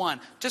 number 1.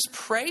 Just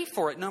pray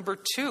for it, number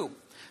 2.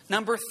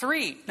 Number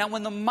 3, now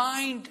when the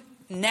mind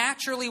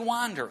naturally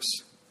wanders,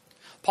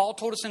 Paul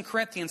told us in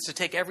Corinthians to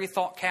take every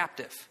thought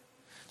captive.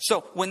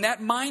 So when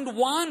that mind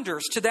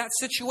wanders to that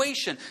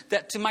situation,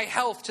 that to my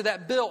health, to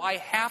that bill, I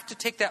have to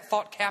take that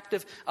thought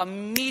captive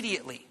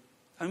immediately.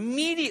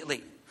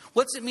 Immediately.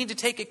 What's it mean to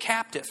take it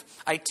captive?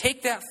 I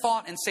take that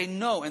thought and say,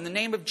 no, in the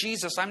name of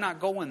Jesus, I'm not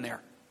going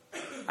there.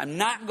 I'm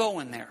not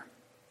going there.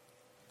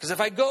 Because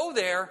if I go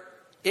there,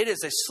 it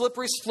is a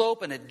slippery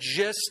slope and it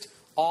just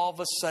all of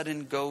a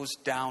sudden goes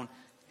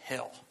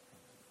downhill.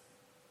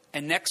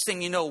 And next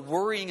thing you know,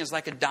 worrying is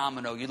like a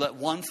domino. You let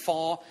one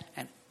fall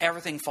and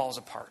everything falls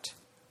apart.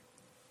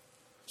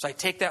 So I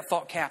take that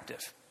thought captive.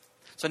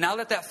 So now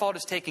that thought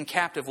is taken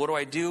captive,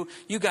 what do?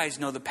 You guys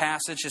know the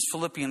passage is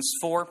Philippians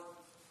 4,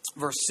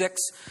 verse 6.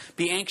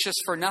 Be anxious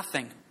for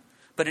nothing,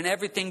 but in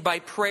everything by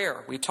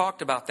prayer. We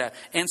talked about that.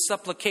 And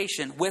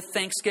supplication with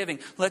thanksgiving.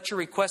 Let your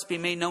requests be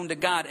made known to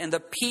God. And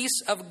the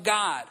peace of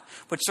God,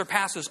 which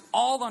surpasses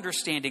all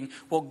understanding,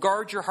 will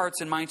guard your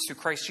hearts and minds through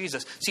Christ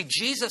Jesus. See,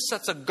 Jesus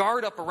sets a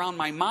guard up around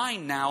my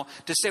mind now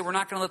to say we're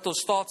not going to let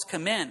those thoughts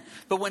come in.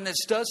 But when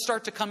this does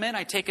start to come in,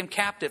 I take them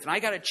captive. And I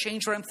got to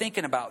change what I'm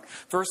thinking about.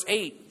 Verse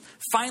 8.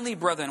 Finally,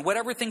 brethren,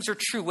 whatever things are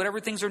true, whatever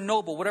things are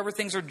noble, whatever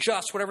things are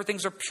just, whatever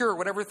things are pure,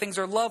 whatever things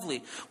are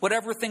lovely,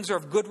 whatever things are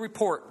of good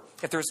report,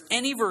 if there's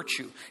any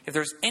virtue, if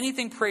there's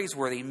anything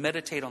praiseworthy,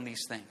 meditate on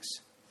these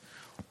things.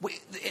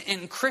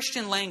 In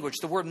Christian language,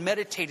 the word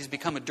meditate has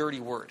become a dirty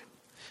word.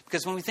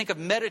 Because when we think of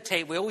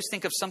meditate, we always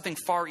think of something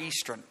far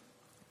eastern.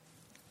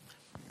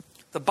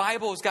 The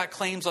Bible has got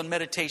claims on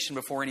meditation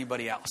before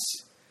anybody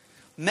else.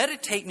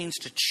 Meditate means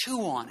to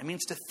chew on. It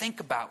means to think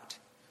about.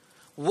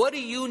 What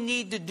do you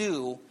need to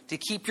do to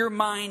keep your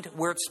mind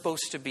where it's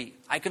supposed to be?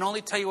 I can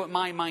only tell you what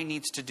my mind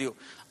needs to do.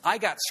 I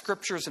got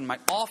scriptures in my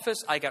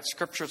office. I got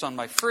scriptures on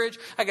my fridge.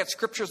 I got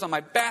scriptures on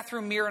my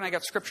bathroom mirror. And I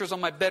got scriptures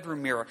on my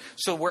bedroom mirror.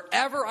 So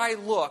wherever I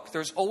look,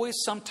 there's always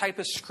some type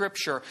of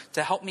scripture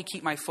to help me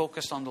keep my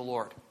focus on the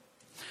Lord.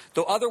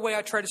 The other way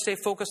I try to stay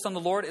focused on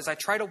the Lord is I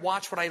try to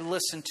watch what I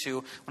listen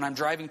to when I'm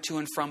driving to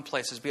and from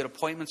places, be it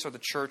appointments or the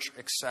church,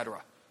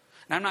 etc.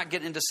 And I'm not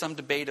getting into some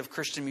debate of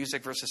Christian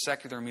music versus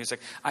secular music.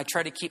 I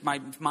try to keep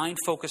my mind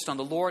focused on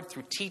the Lord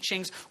through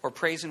teachings or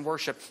praise and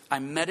worship.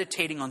 I'm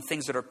meditating on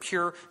things that are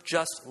pure,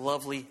 just,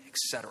 lovely,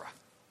 etc.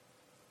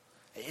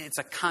 It's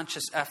a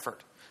conscious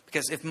effort.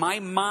 Because if my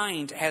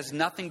mind has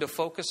nothing to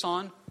focus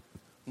on,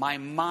 my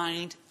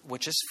mind,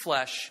 which is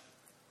flesh,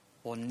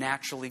 will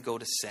naturally go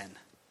to sin.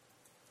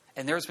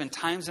 And there's been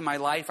times in my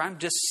life I'm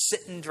just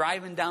sitting,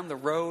 driving down the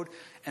road,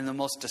 and the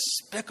most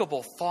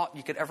despicable thought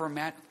you could ever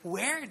imagine,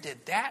 where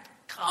did that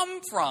come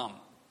from?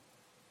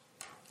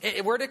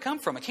 Where did it come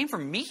from? It came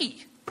from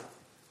me.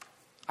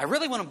 I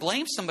really want to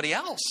blame somebody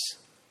else.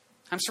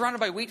 I'm surrounded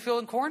by wheat field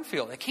and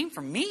cornfield. It came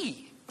from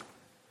me.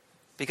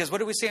 Because what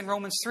do we say in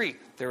Romans 3?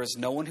 There is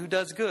no one who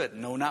does good.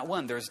 No, not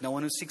one. There is no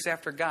one who seeks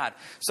after God.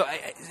 So,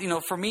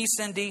 for me,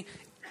 Cindy,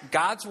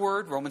 God's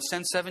word, Romans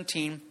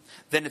 10:17,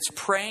 then it's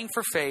praying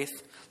for faith,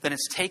 then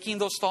it's taking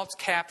those thoughts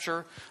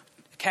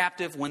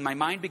captive when my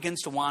mind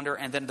begins to wander,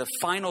 and then the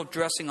final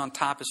dressing on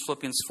top is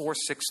Philippians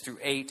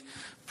 4:6-8.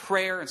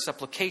 Prayer and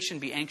supplication,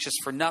 be anxious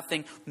for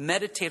nothing,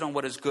 meditate on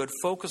what is good,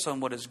 focus on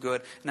what is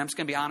good, and I'm just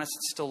going to be honest,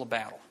 it's still a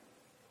battle.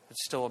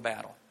 It's still a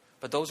battle.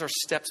 But those are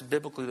steps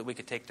biblically that we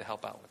could take to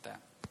help out with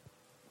that.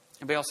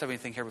 Anybody else have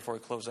anything here before we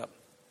close up?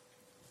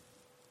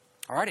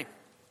 All righty.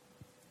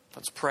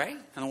 Let's pray,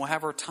 and then we'll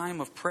have our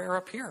time of prayer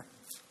up here.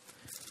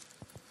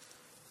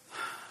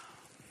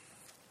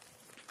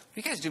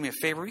 You guys do me a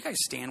favor. Will you guys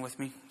stand with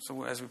me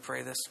so as we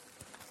pray this?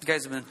 You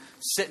guys have been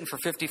sitting for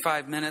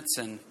 55 minutes,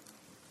 and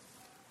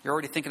you're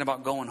already thinking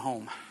about going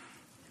home.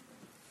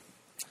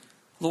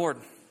 Lord,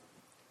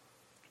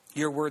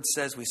 your word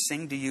says we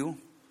sing to you.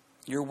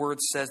 Your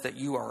word says that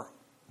you are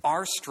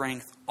our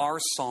strength, our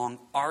song,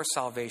 our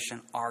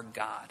salvation, our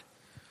God.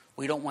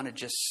 We don't want to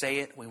just say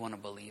it. We want to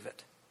believe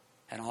it.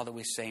 And all that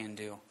we say and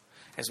do.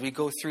 As we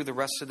go through the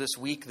rest of this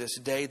week, this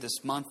day,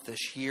 this month,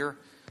 this year,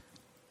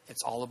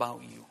 it's all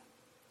about you.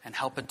 And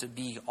help it to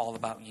be all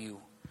about you.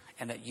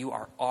 And that you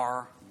are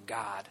our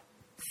God.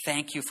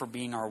 Thank you for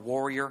being our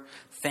warrior.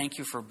 Thank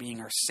you for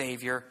being our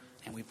Savior.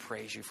 And we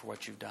praise you for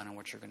what you've done and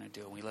what you're going to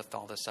do. And we lift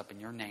all this up in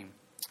your name.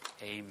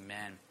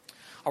 Amen.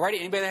 All righty,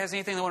 anybody that has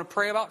anything they want to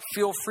pray about,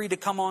 feel free to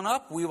come on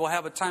up. We will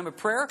have a time of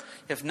prayer.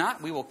 If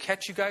not, we will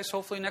catch you guys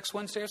hopefully next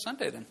Wednesday or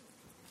Sunday then.